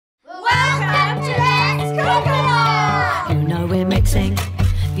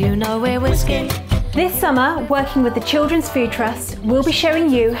You know we're whiskey. This summer, working with the Children's Food Trust, we'll be showing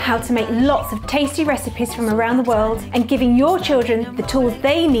you how to make lots of tasty recipes from around the world and giving your children the tools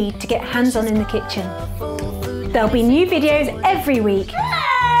they need to get hands-on in the kitchen. There'll be new videos every week.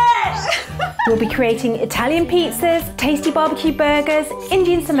 We'll be creating Italian pizzas, tasty barbecue burgers,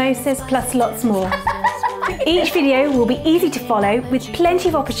 Indian samosas, plus lots more. Each video will be easy to follow with plenty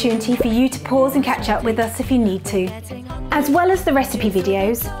of opportunity for you to pause and catch up with us if you need to. As well as the recipe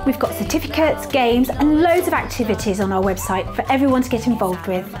videos, we've got certificates, games and loads of activities on our website for everyone to get involved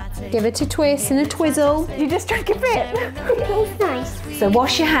with. Give it a twist and a twizzle. You just drank a bit. It's nice. So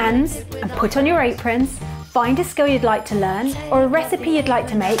wash your hands and put on your aprons, find a skill you'd like to learn or a recipe you'd like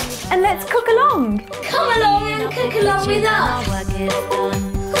to make, and let's cook along. Come along and cook along with us.